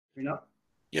You know?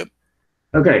 Yep.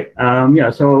 Okay. Yeah.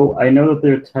 So I know that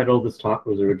the title of this talk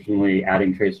was originally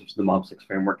adding tracers to the MOM6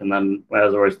 framework, and then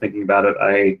as I was thinking about it,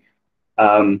 I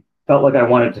felt like I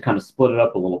wanted to kind of split it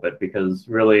up a little bit because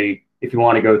really, if you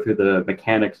want to go through the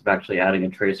mechanics of actually adding a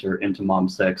tracer into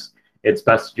MOM6, it's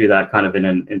best to do that kind of in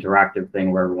an interactive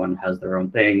thing where everyone has their own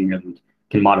thing and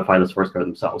can modify the source code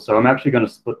themselves. So I'm actually going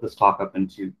to split this talk up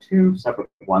into two separate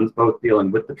ones, both dealing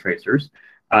with the tracers.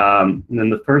 And then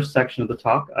the first section of the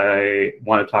talk, I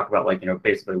want to talk about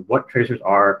basically what tracers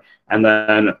are, and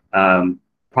then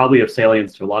probably of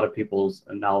salience to a lot of people's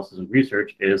analysis and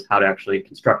research is how to actually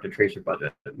construct a tracer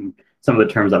budget and some of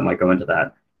the terms that might go into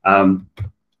that.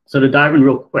 So to dive in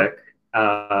real quick,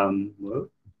 here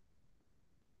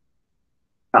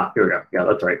we go. Yeah,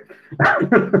 that's right.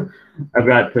 I've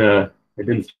got, I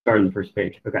didn't start on the first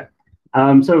page. Okay.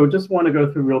 So just want to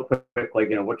go through real quick,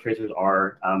 what tracers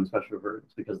are, especially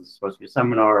because this is supposed to be a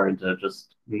seminar, and to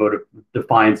just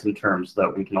define some terms so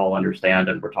that we can all understand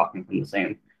and we're talking from the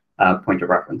same point of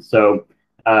reference. So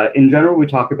in general, we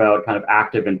talk about kind of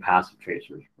active and passive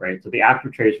tracers, right? So the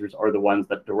active tracers are the ones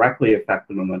that directly affect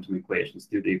the momentum equations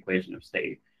through the equation of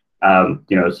state.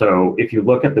 So if you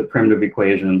look at the primitive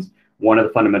equations, one of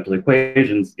the fundamental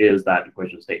equations is that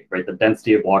equation of state, right? The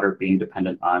density of water being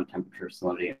dependent on temperature,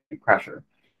 salinity, and pressure.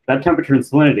 That temperature and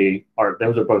salinity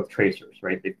those are both tracers,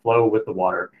 right? They flow with the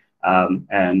water.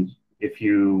 And if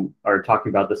you are talking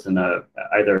about this in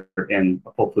either in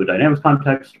a full fluid dynamics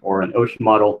context or an ocean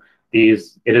model, it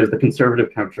is the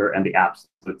conservative temperature and the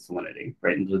absolute salinity,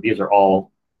 right? And so these are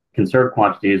all conserved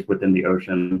quantities within the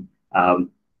ocean,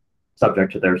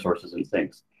 subject to their sources and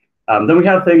sinks. Then we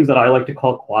have things that I like to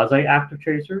call quasi-active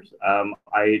tracers.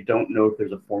 I don't know if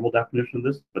there's a formal definition of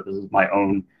this, but this is my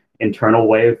own internal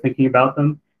way of thinking about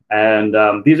them. And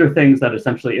these are things that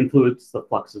essentially influence the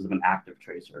fluxes of an active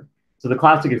tracer. So the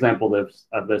classic example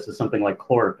of this is something like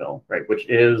chlorophyll, right, which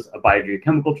is a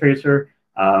biogeochemical tracer,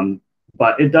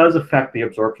 but it does affect the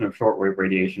absorption of shortwave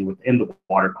radiation within the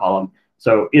water column.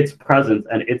 So its presence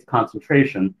and its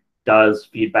concentration does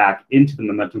feed back into the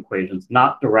momentum equations,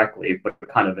 not directly, but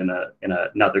kind of in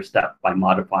another step by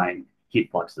modifying heat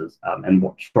fluxes and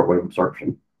shortwave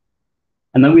absorption.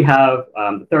 And then we have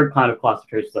the third kind of class of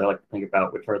tracers I like to think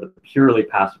about, which are the purely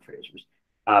passive tracers.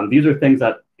 These are things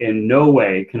that in no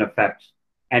way can affect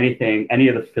any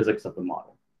of the physics of the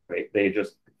model, right? They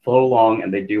just flow along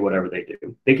and they do whatever they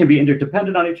do. They can be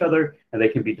interdependent on each other, and they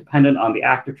can be dependent on the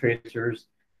active tracers,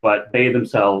 but they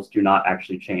themselves do not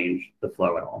actually change the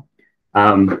flow at all.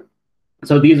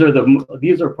 So these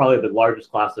are probably the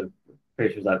largest class of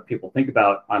tracers that people think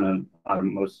about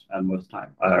most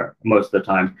of the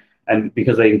time, and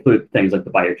because they include things like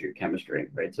the biogeochemistry,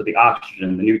 right? So the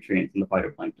oxygen, the nutrients, and the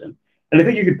phytoplankton. And I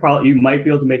think you might be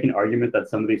able to make an argument that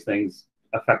some of these things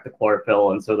affect the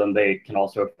chlorophyll, and so then they can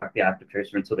also affect the active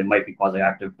tracer, and so they might be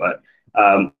quasi-active. But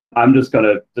I'm just going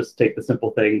to take the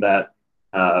simple thing that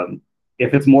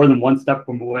if it's more than one step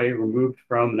away removed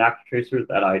from an active tracer,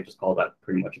 that I just call that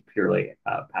pretty much a purely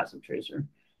passive tracer.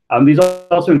 These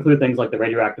also include things like the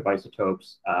radioactive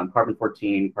isotopes,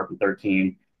 carbon-14,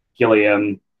 carbon-13,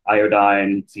 helium,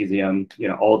 iodine, cesium,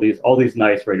 all these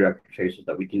nice radioactive tracers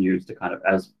that we can use to kind of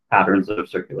as patterns of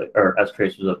circulate or as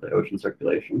tracers of the ocean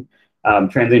circulation.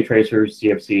 Transient tracers,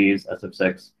 CFCs,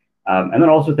 SF6, and then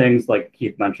also things like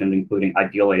Keith mentioned, including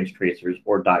ideal age tracers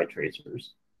or dye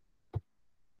tracers.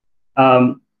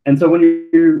 And so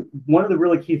one of the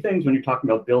really key things when you're talking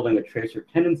about building a tracer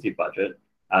tendency budget,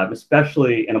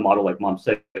 especially in a model like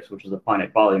MOM6, which is a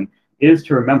finite volume, is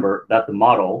to remember that the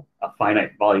model, a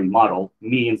finite volume model,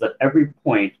 means that every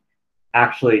point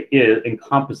actually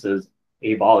encompasses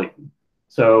a volume.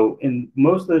 So in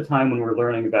most of the time when we're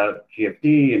learning about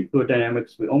GFD and fluid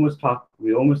dynamics, we almost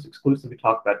exclusively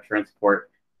talk about transport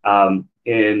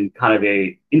in kind of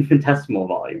a infinitesimal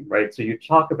volume, right? So you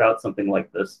talk about something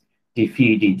like this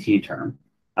dphi dt term.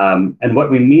 And what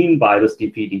we mean by this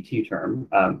dphi dt term,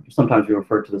 sometimes we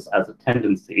refer to this as a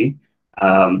tendency,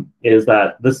 is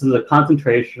that this is a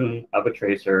concentration of a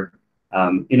tracer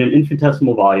in an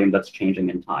infinitesimal volume that's changing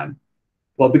in time.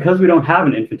 Well, because we don't have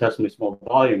an infinitesimally small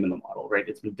volume in the model, right?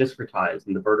 It's been discretized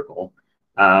in the vertical.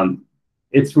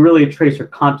 It's really tracer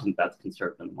content that's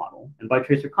conserved in the model. And by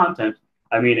tracer content,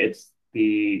 I mean it's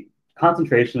the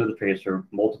concentration of the tracer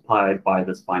multiplied by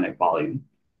this finite volume.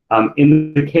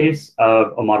 In the case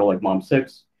of a model like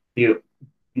MOM6, the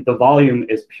volume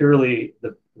is purely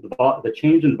the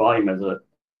change in volume as a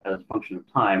function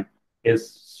of time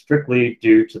is strictly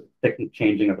due to the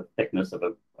changing of the thickness of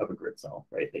a grid cell,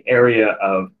 right? The area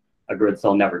of a grid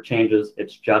cell never changes,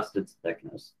 it's just its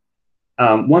thickness.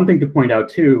 One thing to point out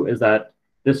too is that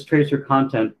this tracer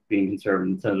content being conserved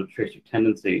instead of tracer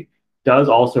tendency does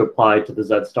also apply to the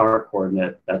Z star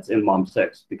coordinate that's in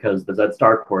MOM6 because the Z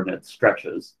star coordinate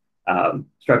stretches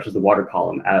the water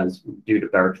column as due to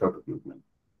barotropic movement.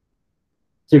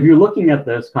 So if you're looking at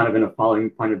this kind of in a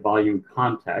finite volume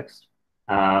context,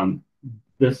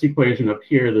 this equation up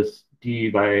here, this d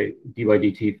by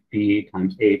dt phi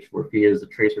times h, where phi is the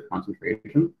tracer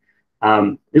concentration,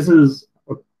 this is,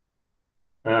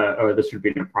 or this should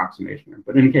be an approximation,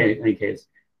 but in any case,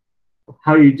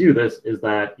 how you do this is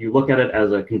that you look at it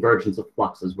as a convergence of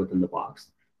fluxes within the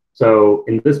box. So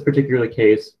in this particular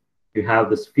case, you have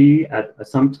this phi at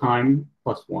some time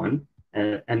plus 1,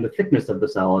 and the thickness of the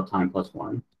cell at time plus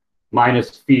 1,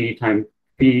 minus phi times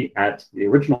phi at the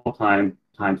original time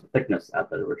times the thickness at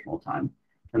that original time.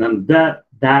 And then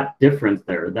that difference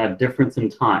there, that difference in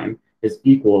time, is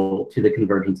equal to the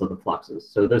convergence of the fluxes.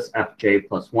 So this fj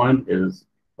plus 1 is,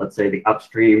 let's say, the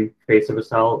upstream face of a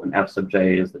cell, and f sub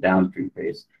j is the downstream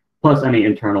face, plus any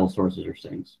internal sources or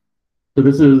sinks. So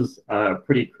this is a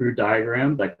pretty crude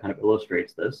diagram that kind of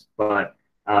illustrates this, but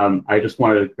I just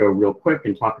wanted to go real quick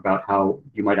and talk about how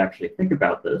you might actually think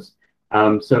about this.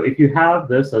 So if you have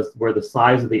this as where the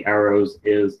size of the arrows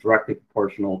is directly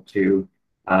proportional to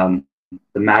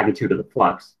the magnitude of the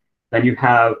flux, then you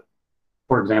have,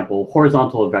 for example,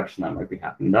 horizontal advection that might be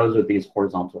happening. Those are these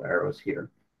horizontal arrows here.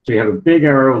 So you have a big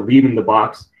arrow leaving the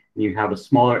box, and you have a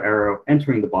smaller arrow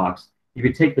entering the box. If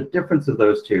you take the difference of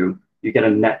those two, you get a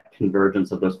net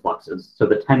convergence of those fluxes. So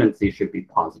the tendency should be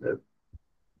positive.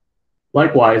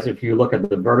 Likewise, if you look at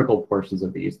the vertical portions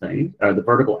of these things, the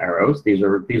vertical arrows,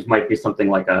 these might be something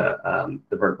like the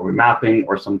vertical remapping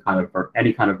or some kind of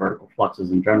any kind of vertical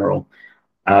fluxes in general.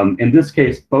 In this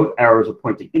case, both arrows are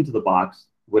pointing into the box,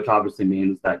 which obviously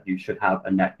means that you should have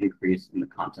a net increase in the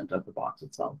content of the box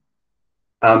itself.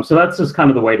 So that's just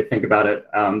kind of the way to think about it.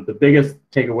 The biggest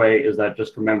takeaway is that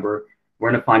just remember, we're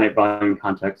in a finite volume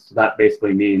context. So that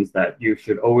basically means that you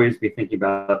should always be thinking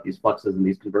about these fluxes and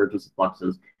these convergence of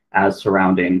fluxes as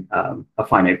surrounding a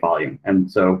finite volume. And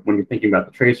so when you're thinking about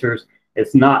the tracers,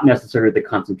 it's not necessarily the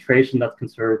concentration that's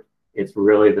conserved, it's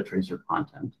really the tracer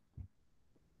content.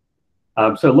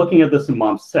 So looking at this in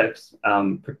MOM6,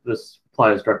 this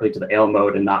applies directly to the Ale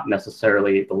mode and not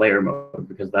necessarily the layer mode,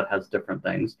 because that has different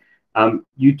things.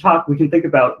 We can think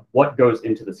about what goes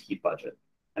into this heat budget.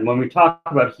 And when we talk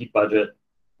about heat budget,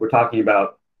 we're talking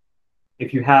about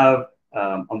if you have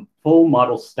a full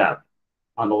model step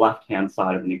on the left-hand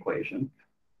side of an equation,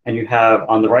 and you have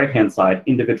on the right-hand side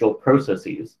individual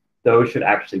processes, those should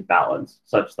actually balance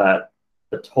such that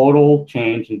the total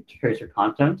change in tracer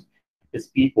content is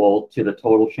equal to the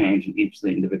total change in each of the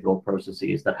individual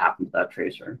processes that happen to that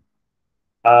tracer.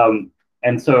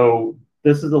 And so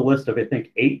this is a list of, I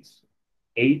think, eight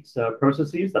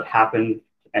processes that happen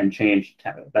and change,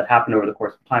 that happen over the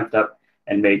course of time step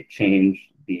and may change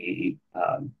the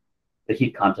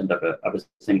heat content of a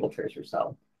single tracer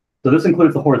cell. So this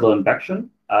includes the horizontal advection.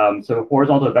 So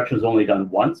horizontal advection is only done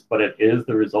once, but it is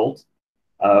the result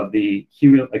of the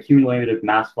accumulated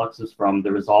mass fluxes from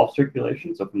the resolved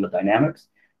circulation, so from the dynamics,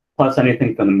 plus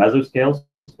anything from the mesoscales.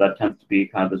 So that tends to be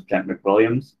kind of this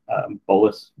Gent-McWilliams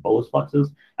bolus fluxes,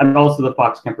 and also the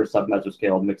Fox-Kemper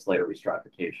submesoscale mixed layer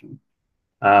restratification.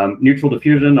 Neutral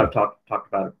diffusion, I've talked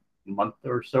about a month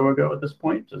or so ago at this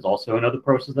point, is also another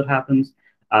process that happens.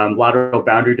 Lateral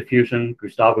boundary diffusion,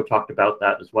 Gustavo talked about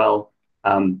that as well.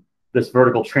 This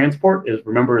vertical transport is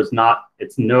not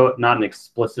an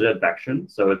explicit advection,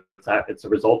 so it's a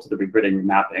result of the regridding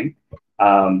remapping.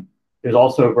 There's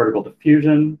also vertical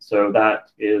diffusion, so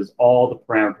that is all the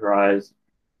parameterized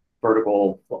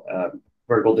vertical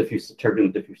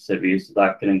turbulent diffusivity. So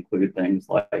that can include things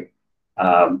like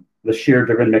the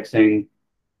shear-driven mixing,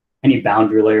 any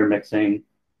boundary layer mixing,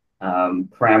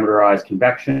 parameterized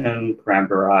convection,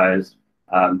 parameterized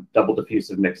double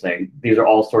diffusive mixing. These are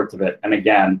all sorts of it. And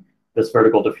again, this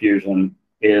vertical diffusion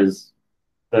is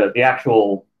the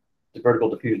vertical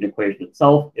diffusion equation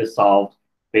itself is solved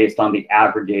based on the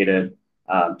aggregated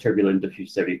turbulent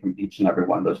diffusivity from each and every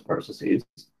one of those processes.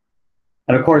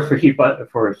 And of course, for heat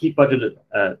budget,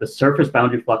 the surface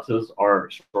boundary fluxes are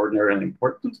extraordinarily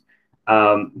important.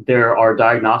 There are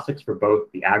diagnostics for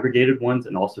both the aggregated ones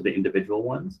and also the individual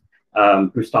ones.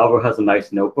 Gustavo has a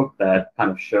nice notebook that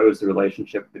kind of shows the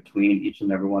relationship between each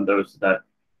and every one of those so that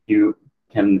you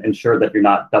can ensure that you're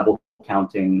not double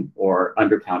counting or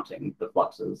undercounting the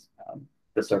fluxes,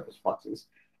 the surface fluxes.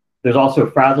 There's also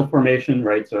frazzle formation,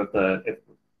 right? So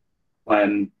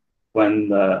when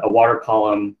a water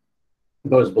column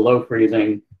goes below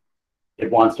freezing, it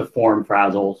wants to form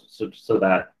frazzles so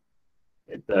that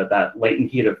that latent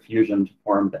heat of fusion to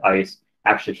form the ice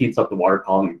actually heats up the water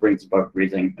column and brings it above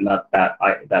freezing, and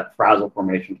that frazzle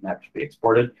formation can actually be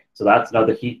exported. So that's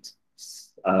another heat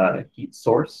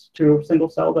source to a single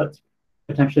cell that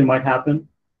potentially might happen.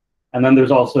 And then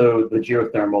there's also the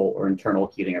geothermal or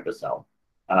internal heating of the cell.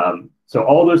 So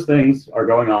all those things are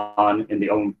going on in the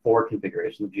OM4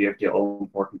 configuration, the GFDL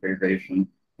OM4 configuration.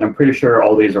 And I'm pretty sure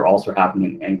all these are also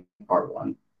happening in part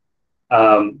one.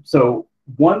 So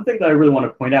one thing that I really want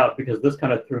to point out, because this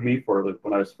kind of threw me for a loop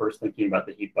when I was first thinking about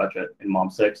the heat budget in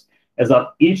MOM6, is that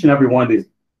each and every one of these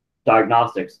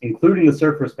diagnostics, including the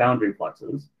surface boundary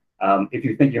fluxes, if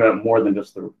you're thinking about more than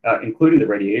just the, including the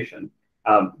radiation,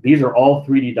 these are all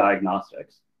 3D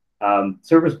diagnostics.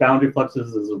 Surface boundary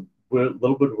fluxes is a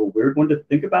little bit of a weird one to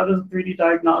think about as a 3D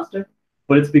diagnostic,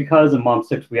 but it's because in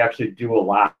MOM6 we actually do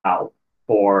allow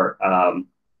for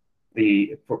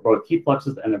both heat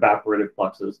fluxes and evaporative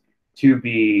fluxes to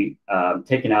be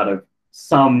taken out of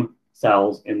some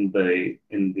cells in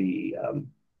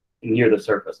near the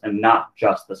surface, and not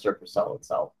just the surface cell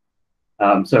itself.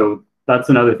 So that's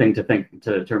another thing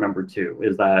to remember too,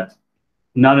 is that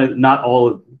none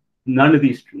of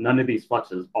these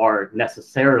fluxes are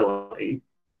necessarily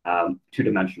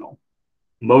two-dimensional.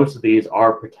 Most of these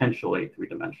are potentially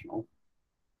three-dimensional.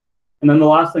 And then the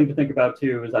last thing to think about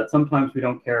too is that sometimes we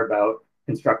don't care about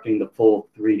constructing the full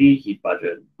 3D heat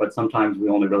budget, but sometimes we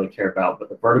only really care about what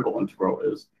the vertical integral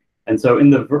is. And so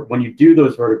when you do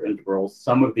those vertical integrals,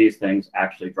 some of these things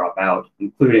actually drop out,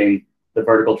 including the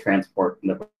vertical transport and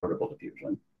the vertical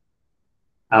diffusion.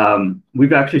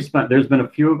 We've actually there's been a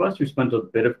few of us who spent a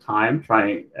bit of time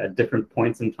trying at different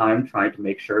points in time trying to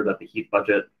make sure that the heat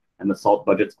budget and the salt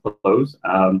budgets close.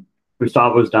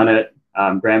 Gustavo's done it.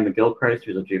 Graham McGilchrist,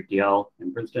 who's a GFDL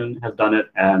in Princeton, has done it,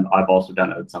 and I've also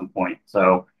done it at some point.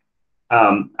 So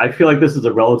I feel like this is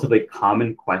a relatively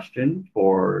common question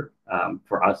for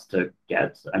us to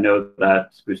get. I know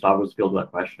that Gustavo's fielded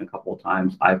that question a couple of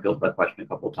times. I've fielded that question a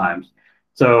couple of times.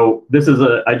 So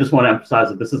I just want to emphasize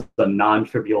that this is a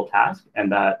non-trivial task,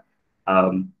 and that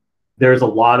there's a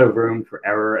lot of room for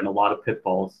error and a lot of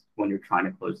pitfalls when you're trying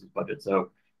to close this budget.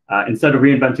 So instead of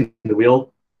reinventing the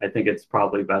wheel, I think it's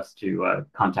probably best to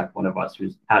contact one of us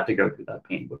who's had to go through that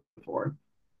pain before.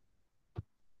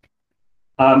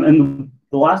 And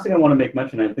the last thing I want to make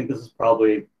mention, I think this is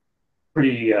probably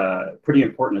pretty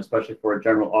important, especially for a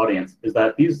general audience, is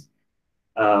that these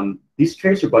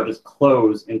tracer budgets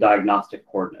close in diagnostic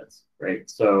coordinates, right?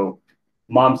 So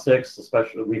MOM6,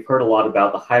 especially, we've heard a lot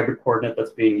about the hybrid coordinate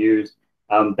that's being used.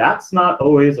 That's not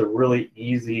always a really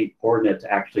easy coordinate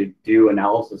to actually do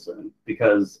analysis in,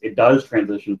 because it does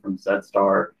transition from Z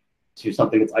star to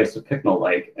something that's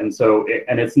isopycnal-like. And so,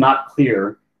 it's not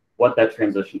clear what that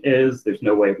transition is. There's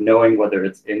no way of knowing whether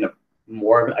it's in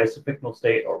more of an isopycnal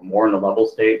state or more in a level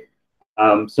state.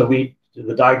 So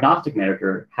the diagnostic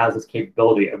manager has this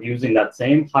capability of using that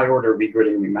same high order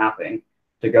regridding and remapping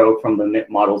to go from the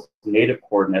model's native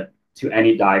coordinate to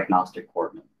any diagnostic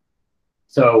coordinate.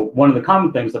 So one of the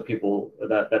common things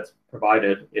that that's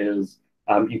provided is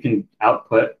you can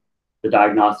output the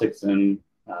diagnostics in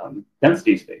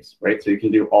density space, right? So you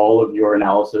can do all of your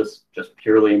analysis just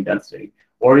purely in density,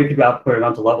 or you could output it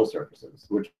onto level surfaces,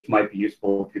 which might be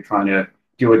useful if you're trying to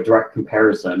do a direct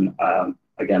comparison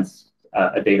against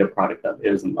a data product that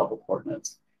is in level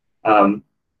coordinates.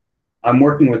 I'm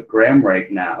working with Graham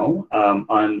right now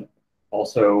on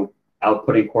also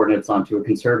outputting coordinates onto a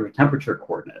conservative temperature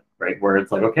coordinate, right? Where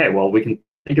it's like, okay, well, we can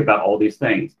think about all these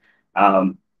things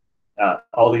that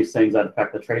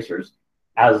affect the tracers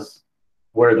as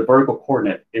where the vertical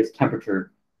coordinate is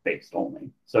temperature based only.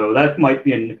 So that might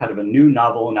be kind of a new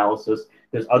novel analysis.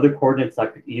 There's other coordinates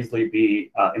that could easily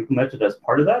be implemented as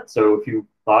part of that. So if you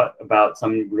thought about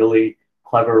some really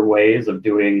clever ways of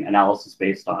doing analysis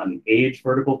based on age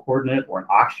vertical coordinate or an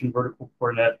oxygen vertical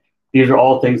coordinate, these are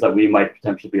all things that we might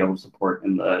potentially be able to support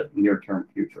in the near-term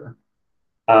future.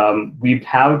 We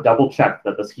have double-checked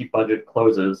that this heat budget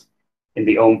closes in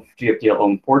the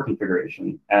GFDL OM4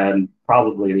 configuration, and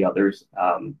probably the others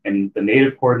in the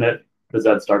native coordinate, the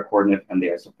Z-star coordinate, and the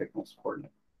isopycnal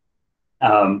coordinate.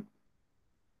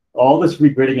 All this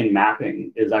regridding and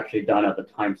mapping is actually done at the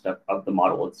time step of the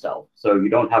model itself. So you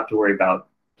don't have to worry about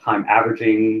time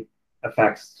averaging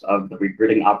effects of the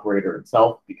regridding operator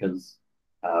itself, because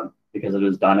it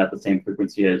is done at the same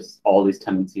frequency as all these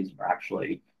tendencies are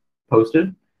actually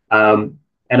posted.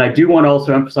 And I do want to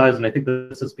also emphasize, and I think we've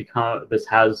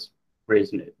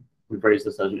raised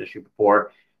this as an issue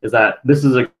before, is that this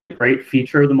is a great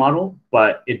feature of the model,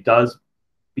 but it does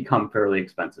become fairly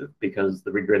expensive because the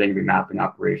regridding remapping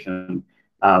operation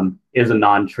is a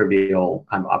non-trivial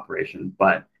kind of operation.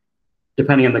 But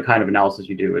depending on the kind of analysis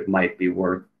you do, it might be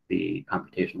worth the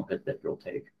computational hit that you'll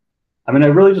take. I mean, I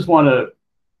really just want to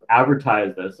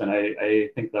advertise this, and I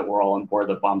think that we're all on board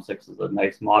that MOM6 is a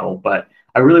nice model, but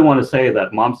I really want to say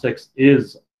that MOM6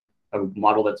 is a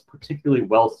model that's particularly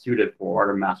well suited for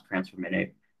order mass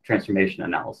transformation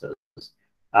analysis.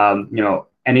 You know,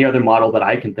 any other model that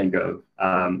I can think of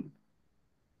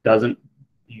doesn't,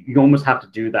 you almost have to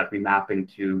do that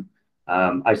remapping to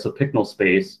isopycnal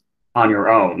space on your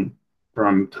own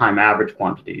from time average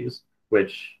quantities,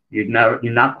 which you're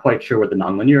not quite sure what the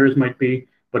nonlinears might be,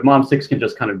 but MOM6 can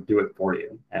just kind of do it for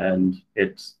you. And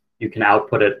you can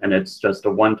output it, and it's just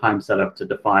a one-time setup to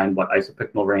define what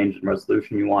isopycnal range and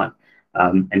resolution you want.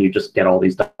 And you just get all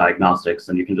these diagnostics,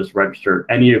 and you can just register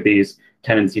any of these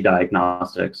tendency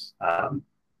diagnostics on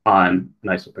an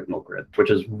isopycnal grid,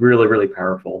 which is really, really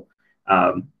powerful.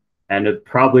 And it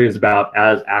probably is about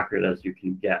as accurate as you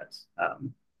can get,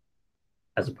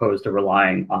 as opposed to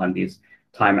relying on these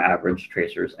time average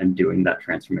tracers and doing that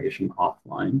transformation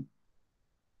offline.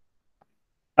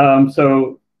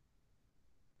 So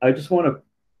I just want to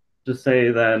just say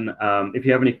then, if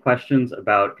you have any questions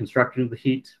about construction of the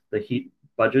heat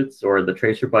budgets or the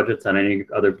tracer budgets at any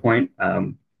other point,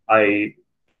 I'm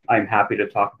happy to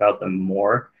talk about them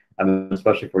more,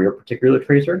 especially for your particular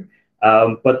tracer.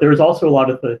 But there's also a lot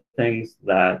of the things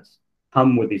that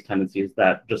come with these tendencies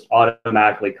that just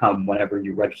automatically come whenever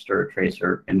you register a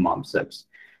tracer in MOM6.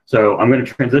 So I'm going to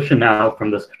transition now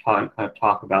from this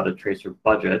talk about a tracer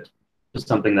budget to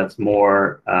something that's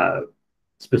more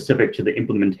specific to the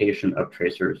implementation of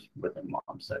tracers within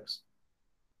MOM6.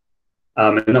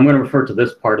 And I'm going to refer to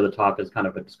this part of the talk as kind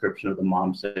of a description of the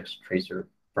MOM6 tracer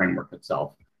framework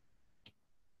itself.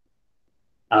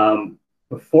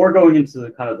 Before going into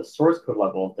the kind of the source code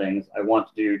level of things, I want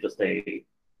to do just a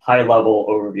high-level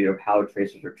overview of how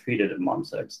tracers are treated in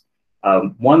MOM6.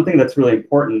 One thing that's really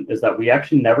important is that we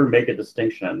actually never make a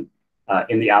distinction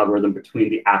in the algorithm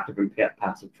between the active and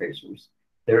passive tracers.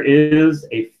 There is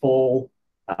a full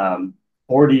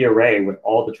 4D array with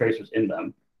all the tracers in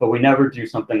them, but we never do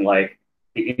something like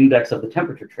the index of the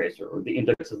temperature tracer or the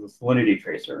index of the salinity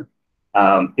tracer.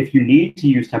 If you need to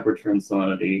use temperature and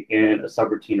salinity in a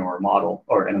subroutine or a model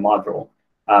or in a module,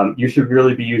 you should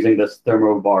really be using this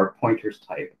thermovar pointers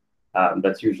type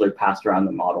that's usually passed around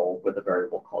the model with a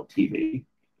variable called TV.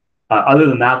 Other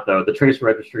than that, though, the tracer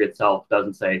registry itself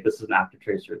doesn't say this is an active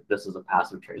tracer, this is a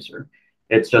passive tracer.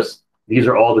 It's just these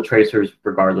are all the tracers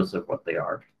regardless of what they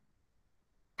are.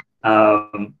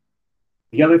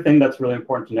 The other thing that's really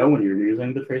important to know when you're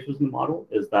using the tracers in the model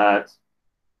is that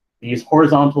these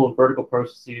horizontal and vertical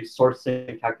processes, source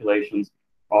sync calculations,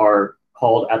 are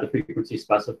called at the frequency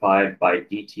specified by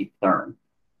DT therm.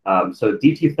 So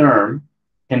DT therm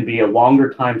can be a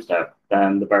longer time step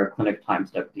than the baroclinic time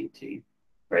step DT,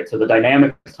 right? So the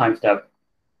dynamics time step,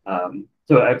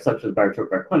 so such as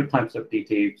baroclinic time step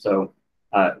DT, so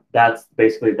that's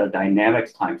basically the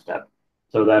dynamics time step.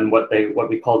 So then what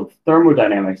we call the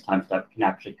thermodynamics time step can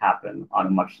actually happen on a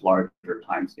much larger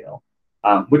time scale.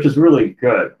 Which is really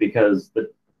good because,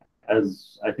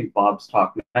 as I think Bob's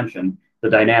talk mentioned, the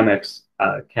dynamics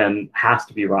has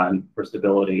to be run for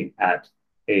stability at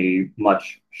a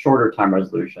much shorter time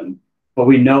resolution. But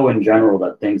we know in general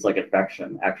that things like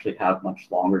advection actually have much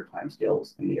longer time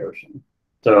scales in the ocean.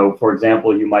 So, for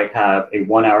example, you might have a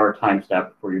 1 hour time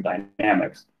step for your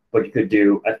dynamics, but you could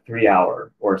do a 3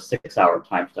 hour or a 6 hour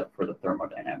time step for the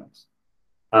thermodynamics.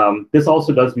 This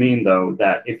also does mean, though,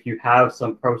 that if you have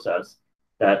some process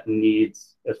that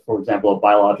needs, for example, a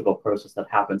biological process that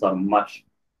happens on a much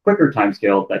quicker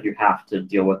timescale, that you have to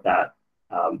deal with that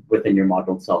within your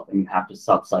module itself, and you have to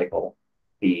subcycle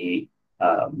the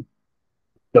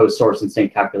those source and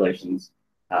sync calculations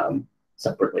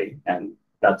separately, and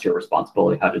that's your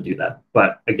responsibility how to do that.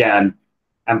 But again,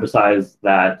 emphasize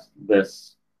that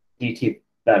this DT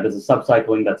that is a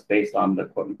subcycling that's based on the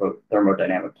quote unquote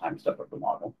thermodynamic time step of the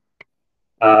model.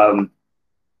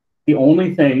 The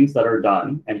only things that are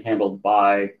done and handled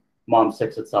by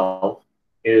MOM6 itself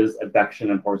is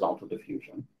advection and horizontal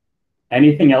diffusion.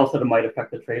 Anything else that might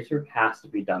affect the tracer has to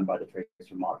be done by the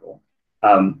tracer module.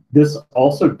 This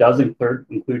also does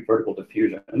include vertical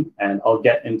diffusion, and I'll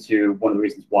get into one of the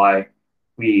reasons why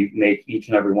we make each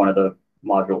and every one of the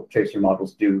tracer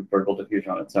modules do vertical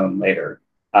diffusion on its own later.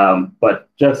 But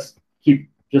just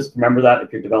remember that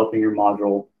if you're developing your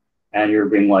module and you're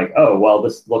being like, oh, well,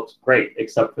 this looks great,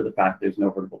 except for the fact there's no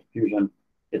vertical diffusion,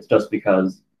 it's just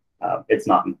because it's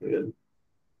not included.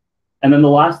 And then the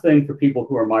last thing for people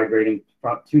who are migrating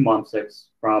to MOM6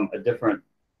 from a different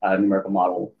numerical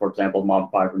model, for example,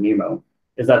 MOM5 or NEMO,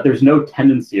 is that there's no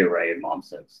tendency array in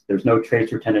MOM6. There's no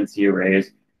tracer tendency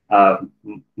arrays.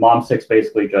 MOM6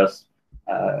 basically just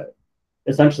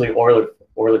essentially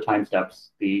Euler time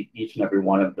steps each and every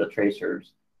one of the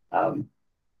tracers,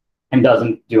 and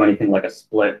doesn't do anything like a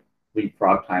split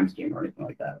leapfrog time scheme or anything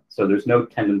like that. So there's no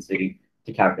tendency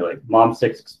to calculate.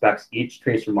 MOM6 expects each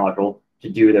tracer module to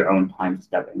do their own time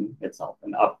stepping itself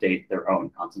and update their own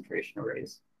concentration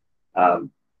arrays. So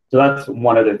that's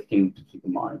one other thing to keep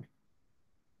in mind.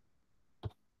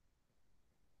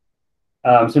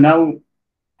 So now,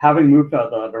 having moved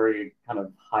out the very kind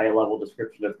of high-level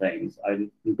description of things,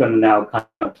 I'm going to now kind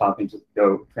of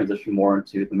transition more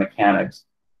into the mechanics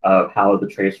of how the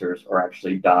tracers are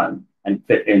actually done and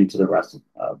fit into the rest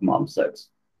of MOM6.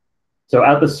 So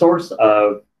at the source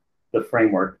of the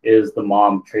framework is the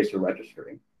MOM tracer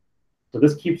registry. So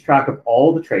this keeps track of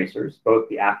all the tracers, both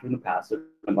the active and the passive.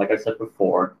 And like I said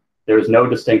before, there's no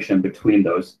distinction between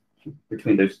those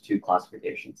two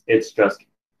classifications. It's just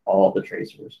all the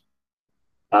tracers.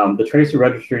 The tracer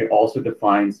registry also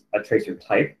defines a tracer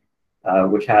type,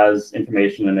 which has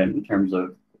information in it in terms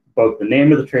of both the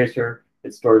name of the tracer.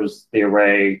 It stores the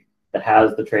array that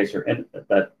has the tracer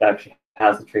that actually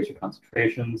has the tracer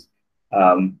concentrations.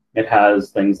 It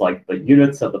has things like the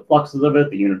units of the fluxes of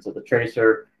it, the units of the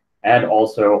tracer, and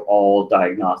also all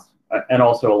diagnostic, and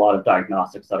also a lot of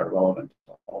diagnostics that are relevant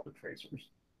to all the tracers.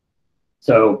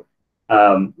 So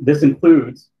this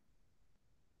includes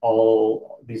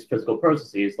all these physical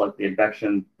processes like the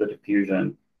advection, the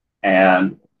diffusion,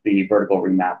 and the vertical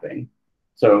remapping.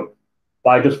 So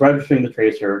by just registering the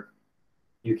tracer,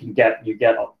 you get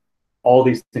all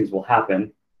these things will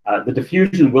happen. The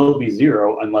diffusion will be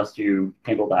 0 unless you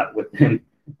handle that within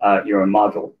your own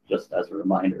module, just as a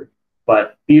reminder.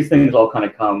 But these things all kind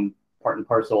of come part and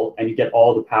parcel, and you get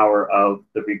all the power of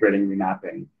the regridding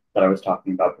remapping that I was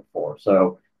talking about before.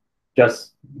 So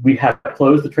we have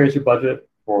closed the tracer budget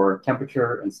for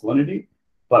temperature and salinity,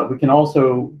 but we can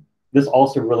also, this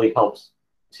also really helps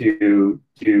to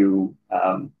do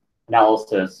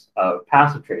analysis of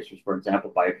passive tracers, for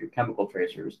example, biochemical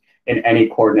tracers, in any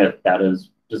coordinate that is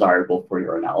desirable for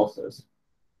your analysis.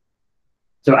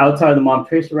 So outside the MOM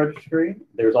tracer registry,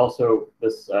 there's also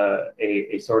this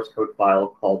a source code file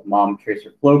called MOM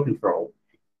tracer flow control.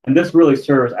 And this really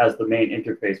serves as the main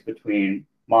interface between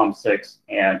MOM6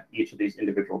 and each of these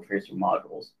individual tracer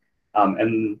modules.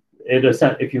 And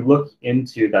if you look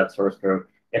into that source code,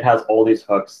 it has all these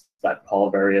hooks that call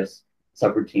various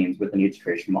subroutines within each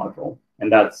tracer module.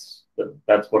 And that's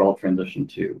what I'll transition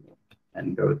to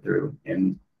and go through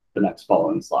in the next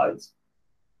following slides.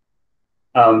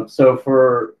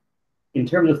 So in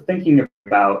terms of thinking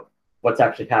about what's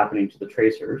actually happening to the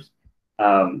tracers,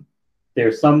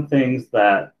 there's some things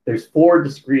there's 4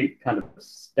 discrete kind of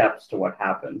steps to what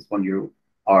happens when you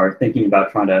are thinking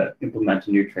about trying to implement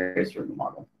a new tracer in the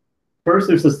model. First,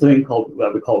 there's this thing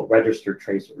that we call registered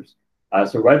tracers.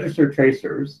 So registered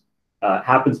tracers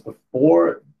happens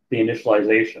before the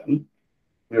initialization,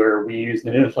 where we use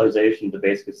an initialization to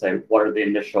basically say what are the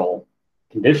initial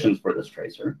conditions for this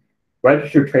tracer.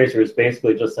 Registered tracers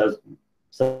basically just says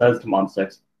to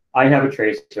MOM6, I have a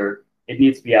tracer, it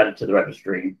needs to be added to the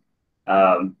registry,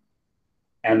 and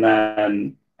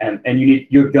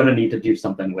you're going to need to do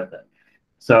something with it.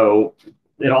 So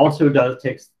it also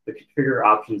takes the configure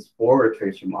options for a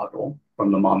tracer module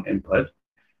from the MOM input.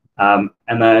 And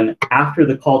then after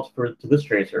the call to this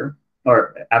tracer,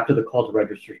 or after the call to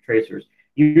register tracers,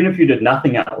 even if you did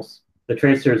nothing else, the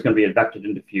tracer is going to be advected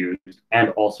and diffused and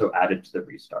also added to the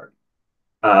restart.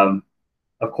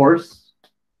 Of course,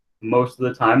 most of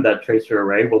the time that tracer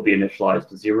array will be initialized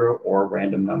to 0 or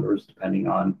random numbers, depending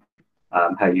on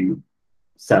how you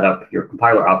set up your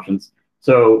compiler options.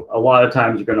 So a lot of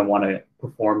times you're going to want to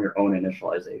perform your own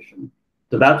initialization.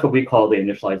 So that's what we call the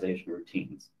initialization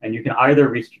routines. And you can either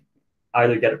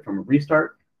get it from a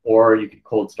restart, or you could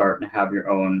cold start and have your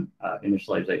own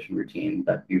initialization routine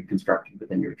that you've constructed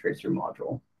within your tracer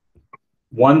module.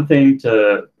 One thing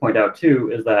to point out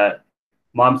too is that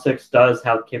MOM6 does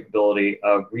have the capability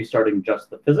of restarting just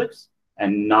the physics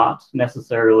and not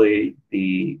necessarily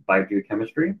the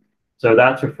biogeochemistry. So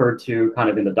that's referred to kind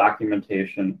of in the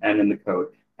documentation and in the code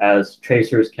as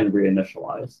tracers can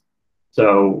reinitialize.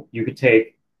 So you could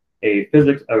take a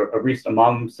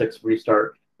MOM6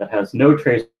 restart that has no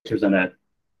tracers in it,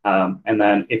 and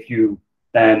then if you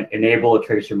then enable a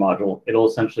tracer module, it'll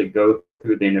essentially go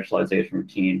through the initialization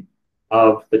routine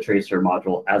of the tracer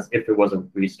module as if it was a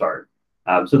restart.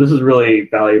 So this is really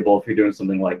valuable if you're doing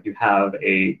something like you have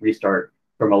a restart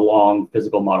from a long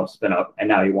physical model spin up, and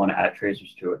now you want to add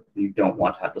tracers to it. You don't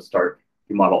want to have to start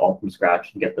your model all from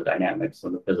scratch and get the dynamics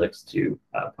and the physics to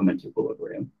come into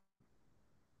equilibrium.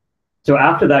 So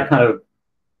after that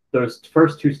those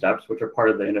first 2 steps, which are part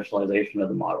of the initialization of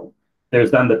the model,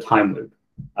 There's then the time loop.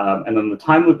 And then the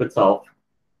time loop itself,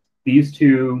 these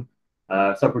two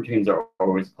subroutines are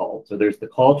always called. So there's the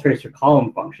call tracer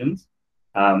column functions,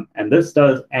 and this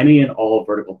does any and all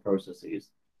vertical processes.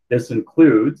 This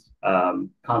includes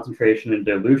concentration and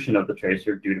dilution of the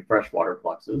tracer due to freshwater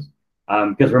fluxes.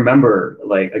 Because remember,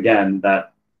 like again,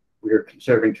 that we're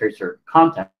conserving tracer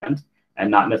content and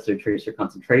not necessarily tracer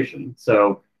concentration.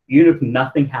 So even if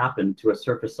nothing happened to a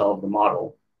surface cell of the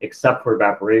model, except for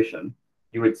evaporation,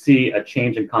 you would see a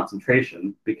change in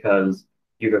concentration because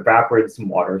you've evaporated some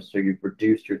water, so you've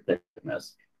reduced your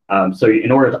thickness. So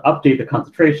in order to update the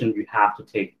concentration, you have to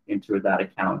take into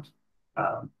account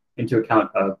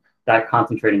of that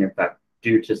concentrating effect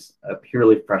due to a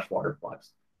purely freshwater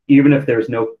flux, even if there's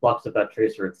no flux of that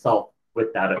tracer itself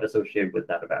with that associated with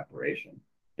that evaporation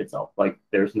itself. Like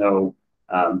there's no,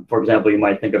 for example, you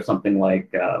might think of something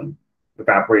like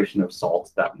evaporation of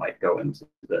salts that might go into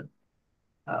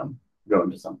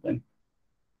something.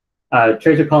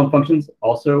 Tracer column functions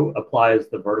also applies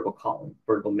the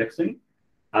vertical mixing.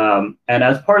 And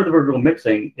as part of the vertical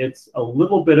mixing, it's a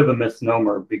little bit of a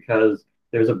misnomer because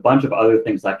there's a bunch of other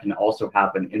things that can also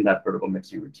happen in that vertical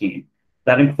mixing routine.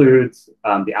 That includes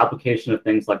the application of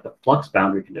things like the flux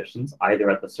boundary conditions, either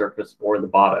at the surface or the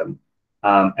bottom.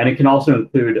 And it can also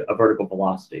include a vertical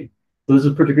velocity. So this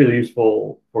is particularly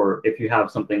useful for if you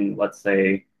have something, let's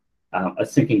say, a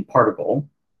sinking particle,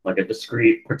 like a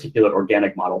discrete particulate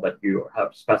organic model that you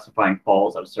have specifying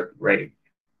falls at a certain rate.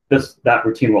 That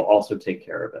routine will also take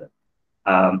care of it.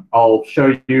 I'll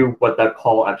show you what that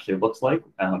call actually looks like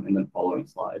in the following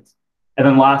slides. And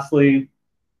then lastly,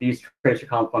 these tracer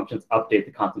column functions update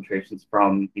the concentrations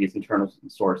from these internal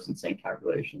source and sink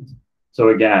calculations. So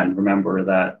again, remember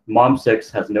that MOM6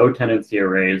 has no tendency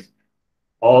arrays.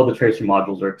 All the tracer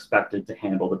modules are expected to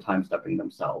handle the time stepping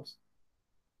themselves.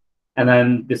 And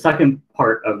then the second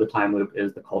part of the time loop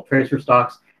is the call tracer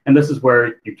stocks. And this is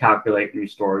where you calculate and you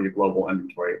store your global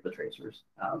inventory of the tracers.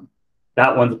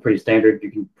 That one's pretty standard.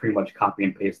 You can pretty much copy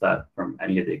and paste that from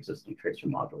any of the existing tracer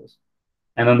modules.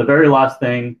 And then the very last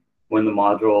thing, when the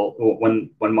module, when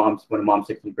a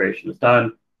MOM6 integration is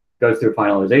done, goes through a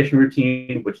finalization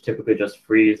routine, which typically just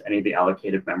frees any of the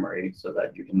allocated memory so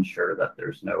that you can ensure that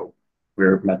there's no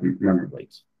rear memory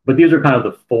leaks. But these are kind of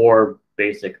the four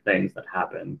basic things that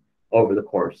happen over the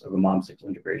course of a MOM6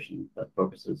 integration that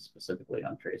focuses specifically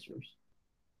on tracers.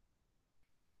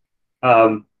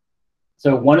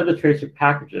 So one of the tracer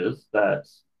packages that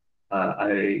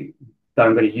I'm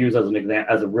going to use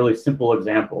as a really simple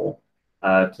example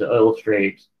to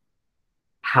illustrate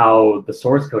how the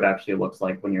source code actually looks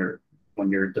like when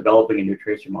you're developing a new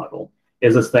tracer model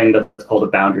is this thing that's called a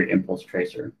boundary impulse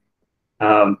tracer.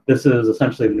 This is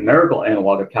essentially a numerical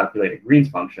analog of calculated Green's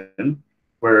function,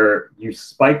 where you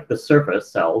spike the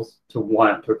surface cells to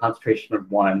a concentration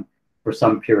of 1 for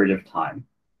some period of time.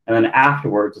 And then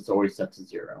afterwards, it's always set to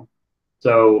 0.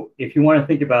 So if you want to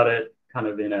think about it kind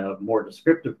of in a more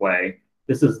descriptive way,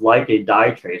 this is like a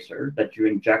dye tracer that you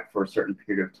inject for a certain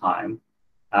period of time,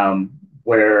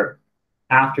 where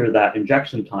after that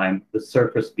injection time, the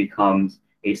surface becomes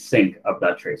a sink of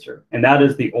that tracer. And that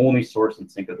is the only source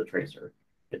and sink of the tracer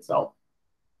itself.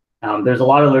 There's a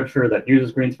lot of literature that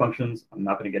uses Green's functions. I'm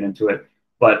not going to get into it.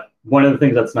 But one of the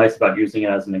things that's nice about using it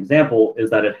as an example is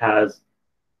that it has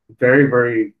a very,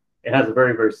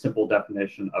 very simple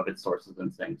definition of its sources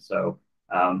and sinks. So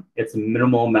it's a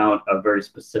minimal amount of very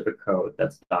specific code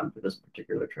that's done for this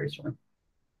particular tracer.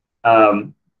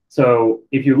 So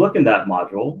if you look in that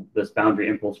module, this boundary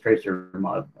impulse tracer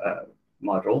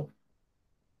module,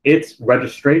 its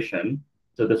registration,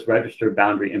 so this registered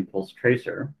boundary impulse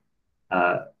tracer,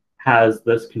 has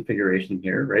this configuration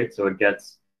here, right? So it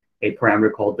gets a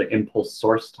parameter called the impulse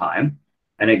source time,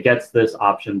 and it gets this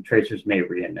option, tracers may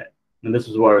reinit. And this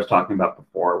is what I was talking about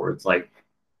before, where it's like,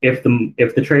 if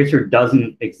the tracer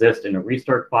doesn't exist in a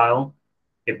restart file,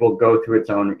 it will go through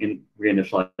its own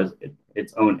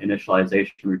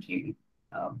initialization routine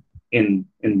in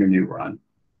your new run.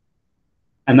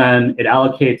 And then it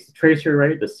allocates the tracer,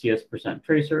 right, the CS%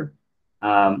 tracer,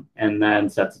 and then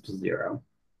sets it to 0.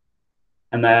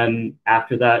 And then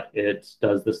after that, it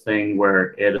does this thing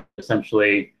where it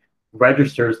essentially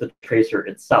registers the tracer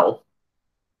itself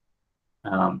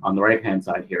on the right-hand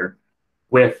side here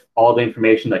with all the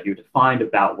information that you defined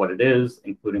about what it is,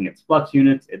 including its flux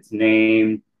units, its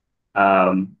name,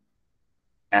 and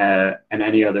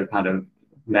any other kind of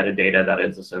metadata that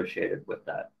is associated with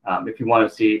that. If you want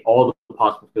to see all the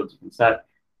possible fields you can set,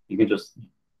 you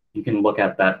can look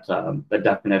at that the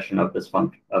definition of this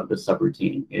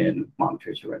subroutine in MOM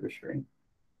tracer registry.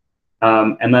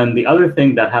 And then the other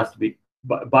thing that has to be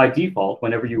by default,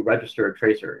 whenever you register a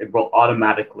tracer, it will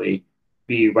automatically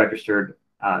be registered.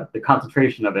 The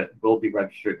concentration of it will be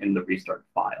registered in the restart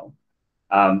file.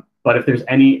 But if there's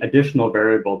any additional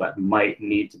variable that might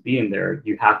need to be in there,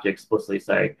 you have to explicitly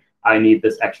say, I need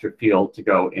this extra field to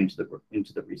go into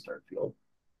the restart field.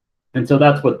 And so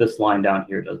that's what this line down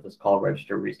here does, this call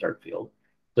register restart field.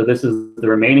 So this is the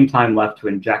remaining time left to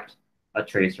inject a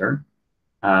tracer.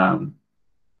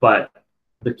 But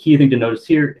the key thing to notice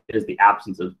here is the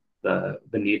absence of the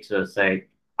need to say,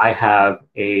 I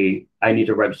need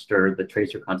to register the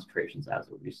tracer concentrations as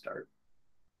a restart.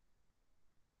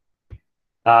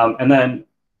 And then,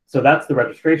 so that's the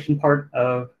registration part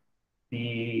of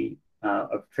the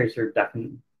of tracer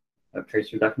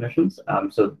definitions.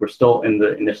 So we're still in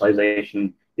the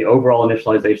initialization, the overall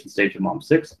initialization stage of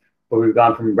MOM6, but we've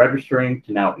gone from registering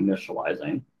to now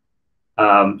initializing.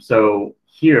 So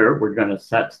here we're going to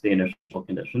set the initial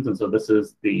conditions, and so this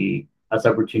is a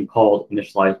subroutine called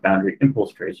initialize boundary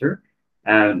impulse tracer,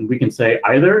 and we can say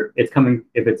either it's coming,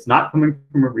 if it's not coming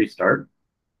from a restart,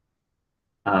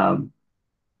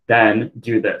 then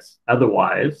do this.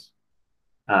 Otherwise,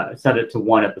 set it to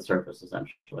 1 at the surface,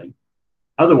 essentially.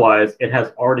 Otherwise, it has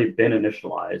already been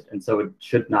initialized, and so it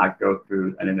should not go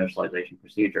through an initialization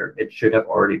procedure. It should have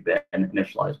already been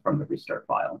initialized from the restart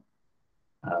file.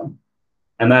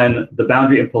 And then the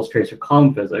boundary impulse tracer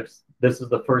column physics, this is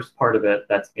the first part of it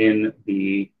that's in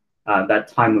the that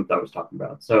time loop that I was talking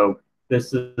about. So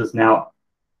this is now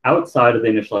outside of the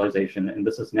initialization, and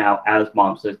this is now as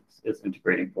MOM6 is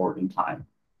integrating forward in time.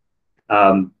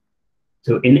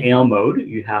 So in AL mode,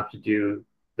 you have to do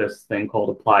this thing called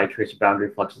apply tracer boundary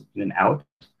fluxes in and out.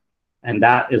 And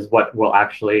that is what will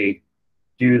actually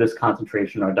do this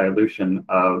concentration or dilution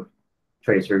of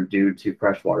tracer due to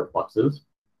freshwater fluxes.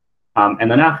 And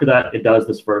then after that, it does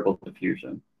this vertical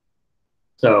diffusion.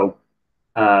 So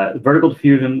vertical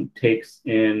diffusion takes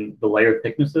in the layer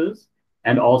thicknesses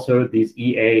and also these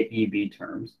EA-EB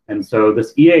terms. And so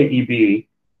this EA-EB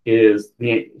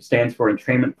stands for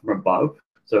entrainment from above.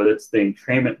 So it's the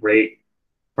entrainment rate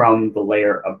from the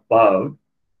layer above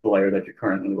the layer that you're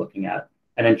currently looking at,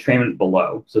 and entrainment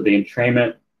below. So the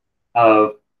entrainment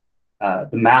of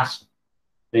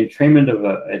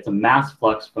it's a mass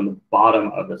flux from the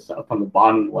bottom of the cell, from the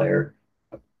bottom layer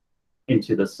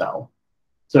into the cell.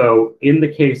 So in the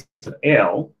case of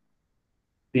Ale,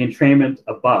 the entrainment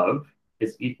above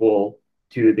is equal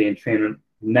to the entrainment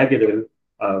negative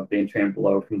of the entrainment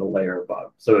below from the layer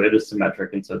above. So it is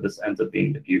symmetric, and so this ends up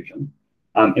being diffusion.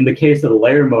 In the case of the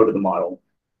layer mode of the model,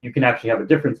 you can actually have a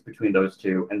difference between those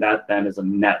two, and that then is a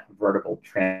net vertical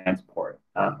transport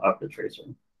of the tracer.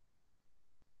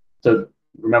 So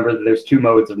remember that there's 2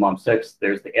 modes of MOM6.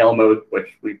 There's the Ale mode,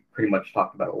 which we pretty much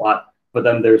talked about a lot, but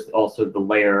then there's also the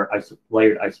layered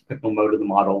isopycnal mode of the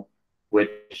model,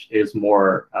 which is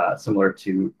more similar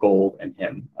to Gold and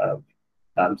HIM of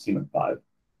CMIP5.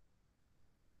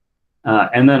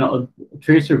 And then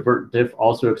tracer vert diff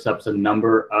also accepts a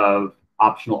number of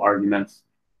optional arguments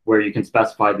where you can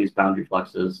specify these boundary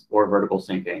fluxes or vertical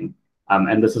syncing.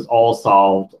 And this is all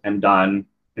solved and done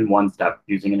in one step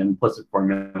using an implicit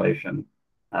formulation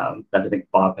that I think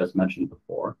Bob has mentioned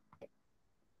before.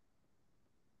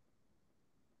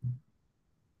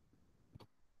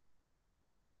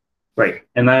 Right,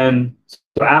 and then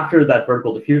so after that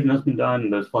vertical diffusion has been done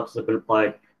and those fluxes have been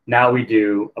applied, now we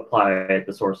do apply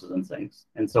the sources and sinks.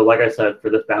 And so like I said,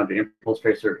 for this boundary impulse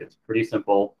tracer, it's pretty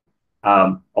simple.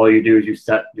 All you do is you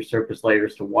set your surface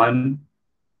layers to 1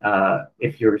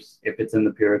 if it's in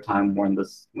the period of time when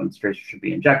this tracer should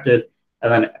be injected.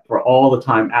 And then for all the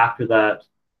time after that,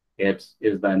 it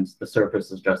is then the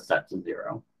surface is just set to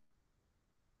 0.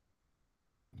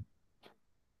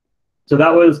 So that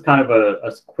was kind of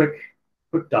a quick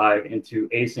dive into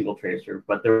a single tracer,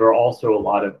 but there are also a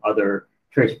lot of other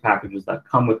tracer packages that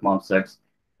come with MOM6,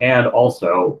 and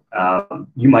also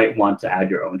you might want to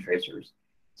add your own tracers.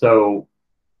 So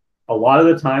a lot of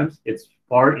the times it's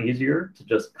far easier to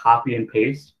just copy and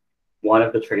paste one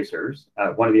of the tracers,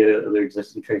 one of the other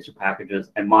existing tracer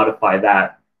packages, and modify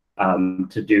that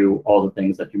to do all the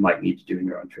things that you might need to do in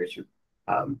your own tracer,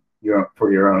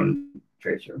 for your own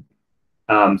tracer.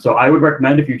 So I would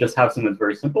recommend, if you just have something that's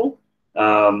very simple,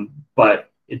 but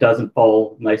it doesn't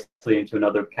fall nicely into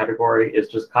another category, is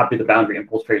just copy the boundary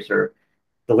impulse tracer,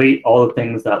 delete all the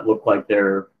things that look like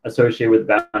they're associated with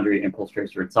the boundary impulse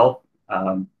tracer itself,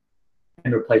 and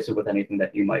replace it with anything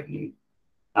that you might need.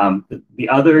 The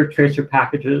other tracer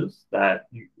packages that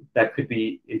could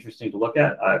be interesting to look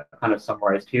at, kind of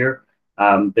summarized here.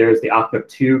 There's the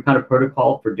OCMIP2 kind of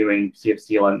protocol for doing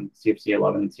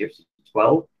CFC11, and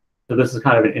CFC12. So this is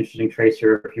kind of an interesting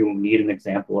tracer if you need an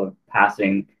example of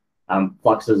passing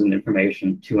fluxes and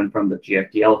information to and from the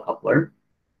GFDL coupler.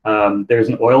 There's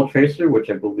an oil tracer, which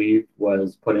I believe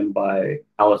was put in by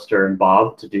Alistair and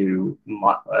Bob to do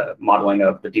modeling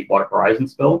of the Deepwater Horizon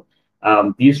spill.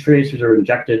 These tracers are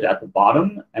injected at the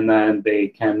bottom, and then they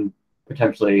can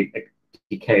potentially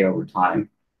decay over time.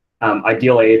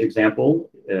 Ideal age example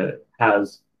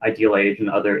has ideal age and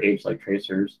other age-like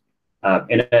tracers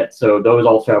in it. So those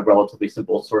also have relatively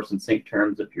simple source and sink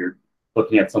terms if you're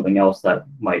looking at something else that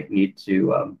might need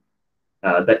to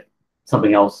that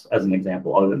something else as an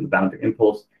example other than the boundary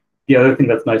impulse. The other thing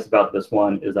that's nice about this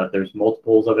one is that there's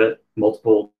multiples of it,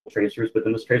 multiple tracers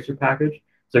within this tracer package.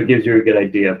 So it gives you a good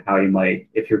idea of how you might,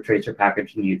 if your tracer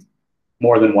package needs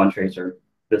more than one tracer,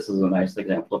 this is a nice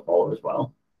example to follow as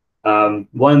well.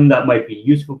 One that might be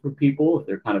useful for people if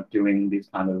they're kind of doing these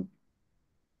kind of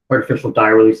artificial dye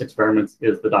release experiments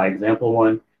is the dye example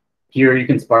one. Here you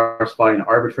can specify an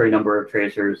arbitrary number of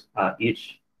tracers,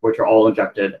 each which are all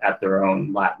injected at their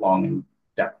own lat long and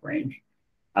depth range.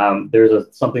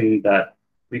 There's something that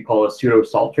we call a pseudo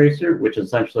salt tracer, which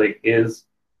essentially is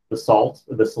the salt,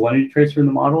 the salinity tracer in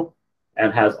the model,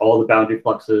 and has all the boundary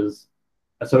fluxes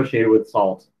associated with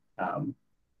salt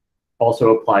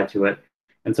also applied to it.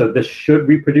 And so this should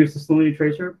reproduce the salinity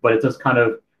tracer, but it's just kind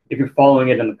of, if you're following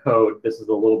it in the code, this is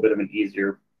a little bit of an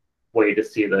easier way to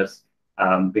see this,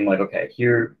 being like, okay,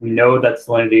 here we know that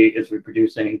salinity is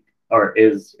reproducing or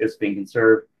is being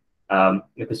conserved.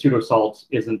 If the pseudo salt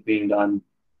isn't being done,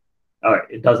 or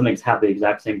it doesn't have the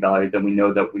exact same value, then we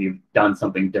know that we've done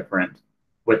something different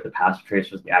with the passive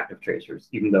tracers, the active tracers,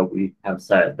 even though we have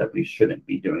said that we shouldn't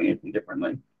be doing anything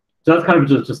differently. So that's kind of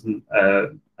just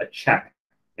a check,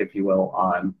 if you will,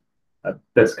 on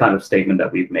this kind of statement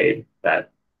that we've made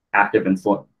that active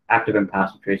and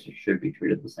passive tracers should be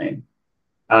treated the same.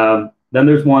 Then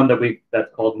there's one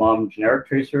that's called MOM generic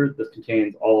tracer. This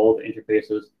contains all the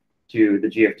interfaces to the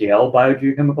GFDL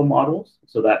biogeochemical models.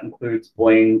 So that includes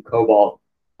bling, cobalt,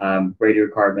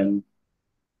 radiocarbon,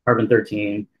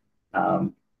 carbon-13,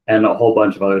 and a whole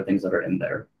bunch of other things that are in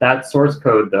there. That source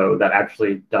code, though, that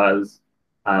actually does,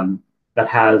 that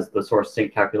has the source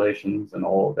sink calculations and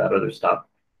all of that other stuff,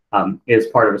 is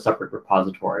part of a separate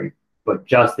repository, but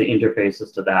just the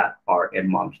interfaces to that are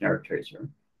in MOM generic tracer.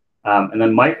 And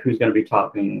then Mike, who's going to be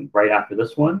talking right after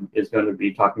this one, is going to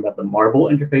be talking about the Marble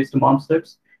interface to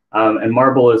MOM6. And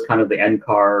Marble is kind of the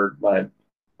NCAR-led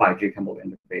biogeochemical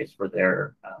interface for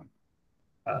their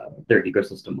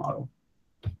ecosystem model.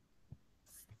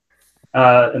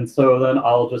 And so then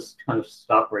I'll just kind of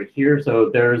stop right here. So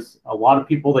there's a lot of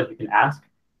people that you can ask.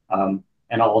 And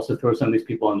I'll also throw some of these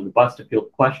people under the bus to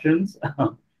field questions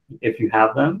if you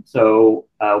have them. So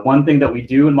one thing that we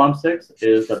do in MOM6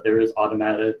 is that there is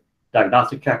automated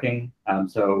diagnostic checking.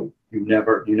 So you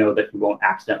know that you won't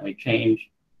accidentally change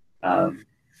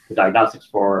the diagnostics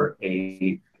for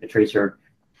a tracer.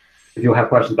 If you have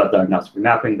questions about diagnostic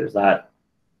remapping, there's that.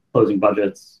 Closing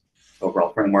budgets,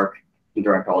 overall framework, you can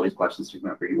direct all these questions to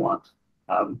whomever you want.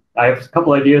 I have a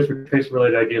couple ideas for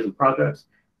tracer-related ideas and projects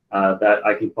that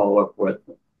I can follow up with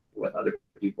other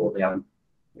people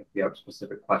if you have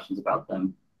specific questions about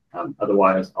them.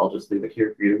 Otherwise, I'll just leave it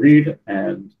here for you to read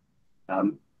and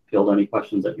field any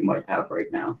questions that you might have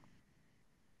right now.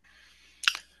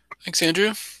 Thanks,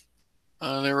 Andrew.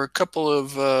 There were a couple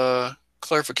of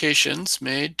clarifications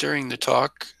made during the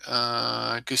talk.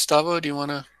 Gustavo, do you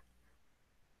want to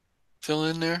fill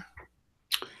in there?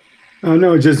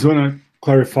 No, just want to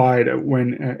clarify that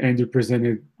when Andrew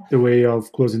presented the way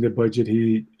of closing the budget,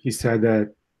 he said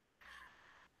that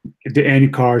the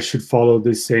NCAR should follow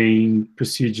the same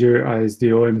procedure as the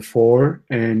OM4,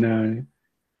 and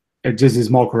just a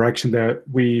small correction that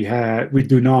we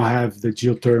do not have the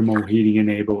geothermal heating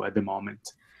enabled at the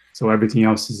moment, so everything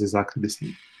else is exactly the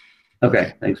same.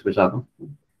 Okay, thanks, Gustavo.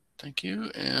 Thank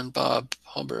you, and Bob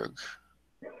Hallberg.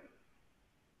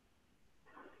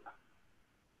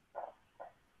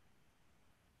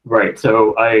 Right.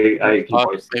 So I can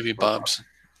voice maybe Bob's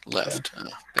left. Yeah.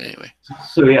 But anyway.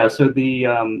 So yeah. So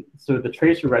the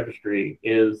tracer registry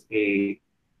is a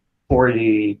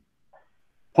 40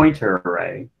 pointer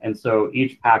array, and so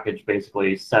each package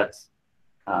basically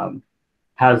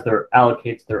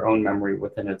allocates their own memory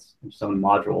within its own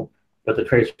module. But the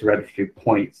tracer registry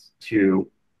points to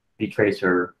the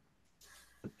tracer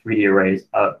 3D arrays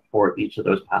for each of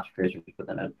those passive tracers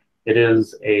within it.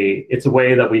 It's a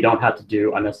way that we don't have to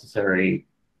do unnecessary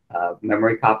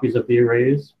memory copies of the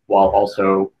arrays, while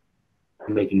also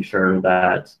making sure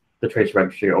that the tracer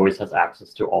registry always has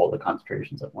access to all the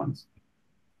concentrations at once.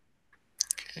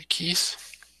 Okay,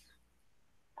 Keith.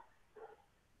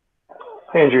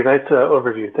 Hi, Andrew. Nice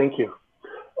overview. Thank you.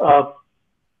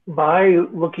 By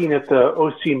looking at the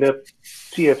OCMIP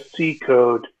CFC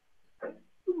code,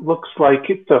 looks like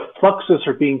the fluxes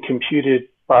are being computed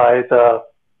by the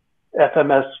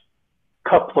FMS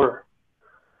coupler.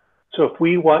 So if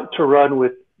we want to run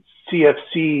with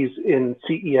CFCs in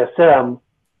CESM,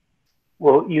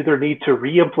 we'll either need to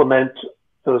re-implement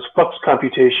those flux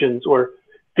computations or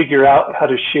figure out how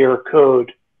to share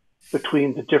code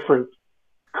between the different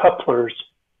couplers.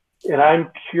 And I'm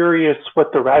curious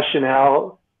what the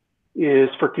rationale is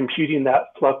for computing that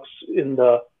flux in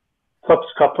the flux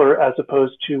coupler as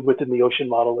opposed to within the ocean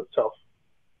model itself.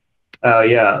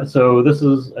 Yeah, so this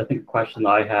is, I think, a question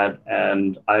I had,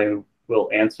 and I will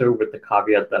answer with the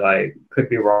caveat that I could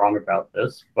be wrong about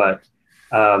this, but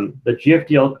the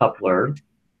GFDL coupler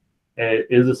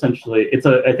is essentially,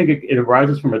 I think it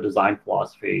arises from a design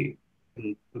philosophy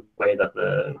in the way that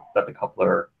the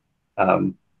coupler,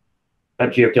 that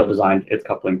GFDL designed its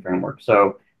coupling framework.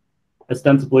 So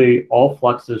ostensibly, all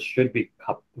fluxes should be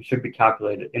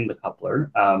calculated in the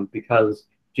coupler because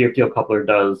GFDL coupler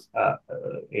does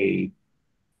a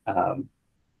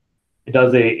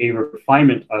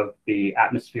refinement of the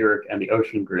atmospheric and the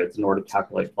ocean grids in order to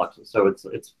calculate fluxes. So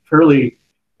it's fairly,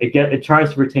 it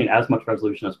tries to retain as much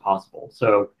resolution as possible.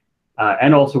 So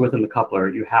and also within the coupler,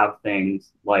 you have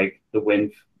things like the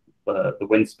wind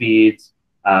speeds,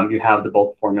 you have the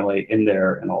bulk formulae in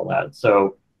there and all that.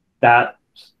 So that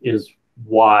is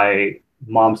why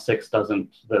MOM6 doesn't,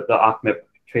 the OCMIP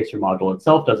tracer module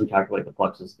itself doesn't calculate the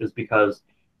fluxes, is because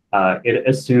it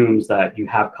assumes that you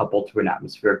have coupled to an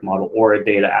atmospheric model or a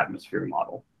data atmosphere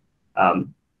model,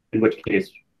 in which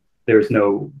case there's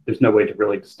no way to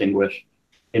really distinguish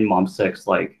in MOM6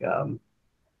 like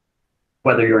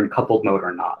whether you're in coupled mode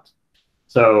or not.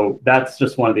 So that's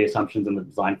just one of the assumptions in the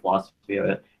design philosophy of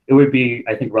it. It would be,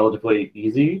 I think, relatively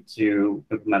easy to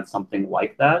implement something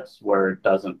like that, where it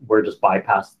just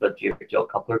bypass the GFDL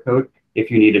coupler code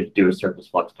if you needed to do a surface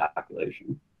flux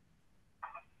calculation.